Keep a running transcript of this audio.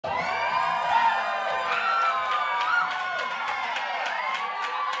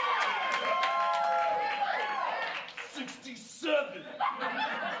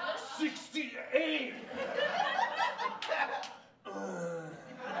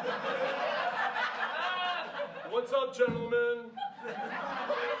What's up, gentlemen?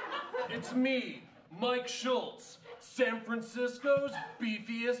 It's me, Mike Schultz, San Francisco's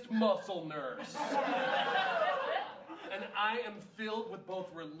beefiest muscle nurse. And I am filled with both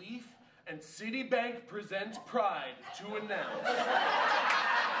relief and Citibank Presents pride to announce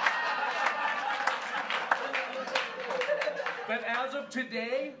that as of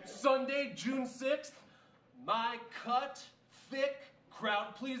today, Sunday, June 6th, my cut, thick,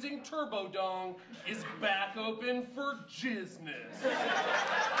 crowd-pleasing turbo dong is back open for jizness.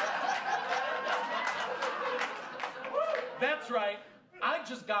 That's right, I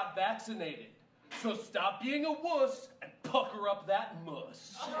just got vaccinated. So stop being a wuss and pucker up that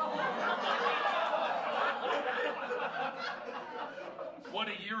muss. What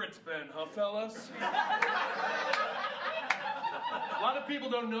a year it's been, huh, fellas? A lot of people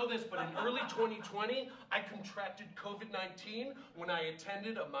don't know this, but in early 2020, I contracted COVID-19 when I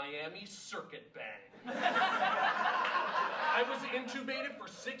attended a Miami circuit bang. I was intubated for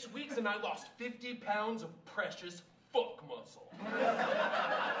 6 weeks and I lost 50 pounds of precious fuck muscle.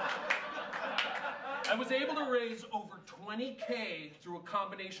 I was able to raise over $20K through a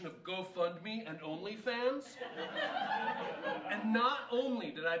combination of GoFundMe and OnlyFans. And not only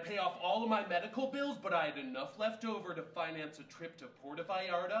did I pay off all of my medical bills, but I had enough left over to finance a trip to Puerto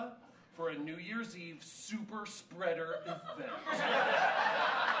Vallarta for a New Year's Eve super spreader event.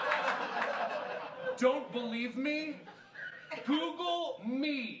 Don't believe me? Google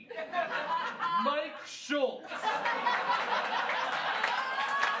me, Mike Schultz.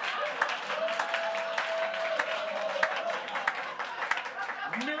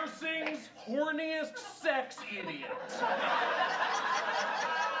 Nursing's horniest sex idiot.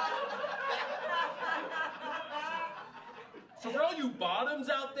 So for all you bottoms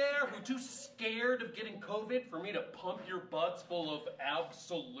out there who are too scared of getting COVID for me to pump your butts full of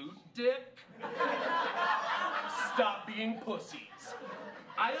absolute dick, stop being pussies.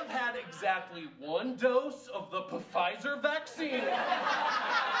 I have had exactly 1 dose of the Pfizer vaccine,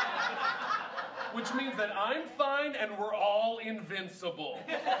 which means that I'm fine and we're all invincible.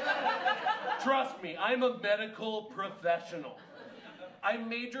 Trust me, I'm a medical professional. I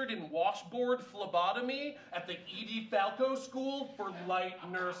majored in washboard phlebotomy at the Edie Falco School for Light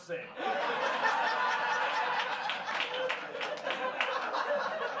Nursing.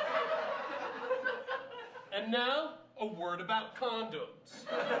 And now, a word about condoms.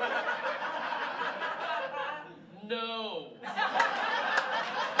 No.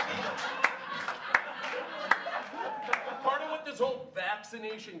 Part of what this whole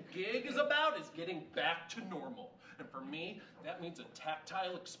vaccination gig is about is getting back to normal. And for me, that means a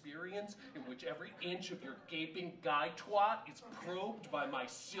tactile experience in which every inch of your gaping guy twat is probed by my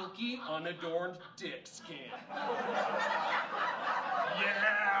silky, unadorned dick skin.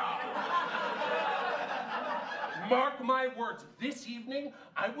 Yeah! Mark my words, this evening,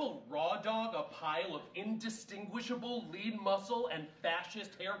 I will raw dog a pile of indistinguishable lean muscle and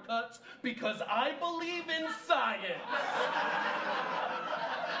fascist haircuts because I believe in science.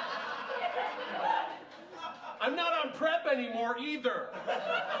 I'm not on PrEP anymore either.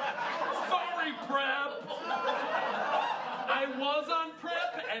 Sorry, PrEP. I was on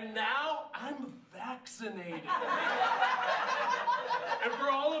PrEP and now I'm vaccinated. And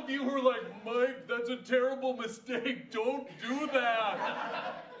for all of you who are like, Mike, that's a terrible mistake, don't do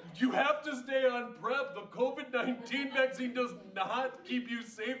that. You have to stay on PrEP. The COVID-19 vaccine does not keep you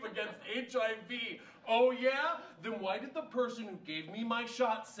safe against HIV. Oh yeah? Then why did the person who gave me my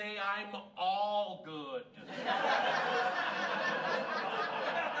shot say I'm all good?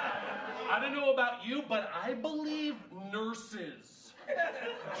 I don't know about you, but I believe nurses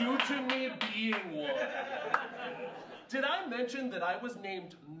due to me being one. Did I mention that I was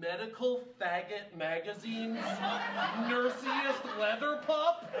named Medical Faggot Magazine's nursiest leather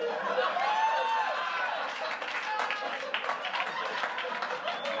pup?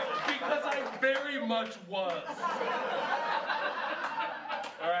 Because I very much was.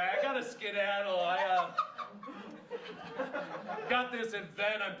 All right, I gotta skedaddle. I got this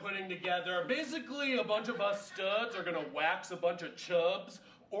event I'm putting together. Basically, a bunch of us studs are gonna wax a bunch of chubs,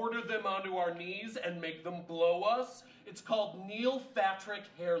 order them onto our knees, and make them blow us. It's called Neil Patrick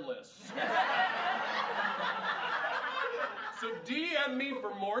Hairless. So DM me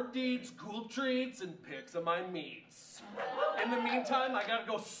for more deeds, cool treats, and pics of my meats. In the meantime, I gotta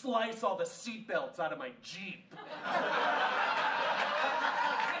go slice all the seatbelts out of my Jeep.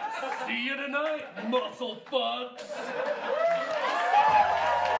 See you tonight, muscle fucks.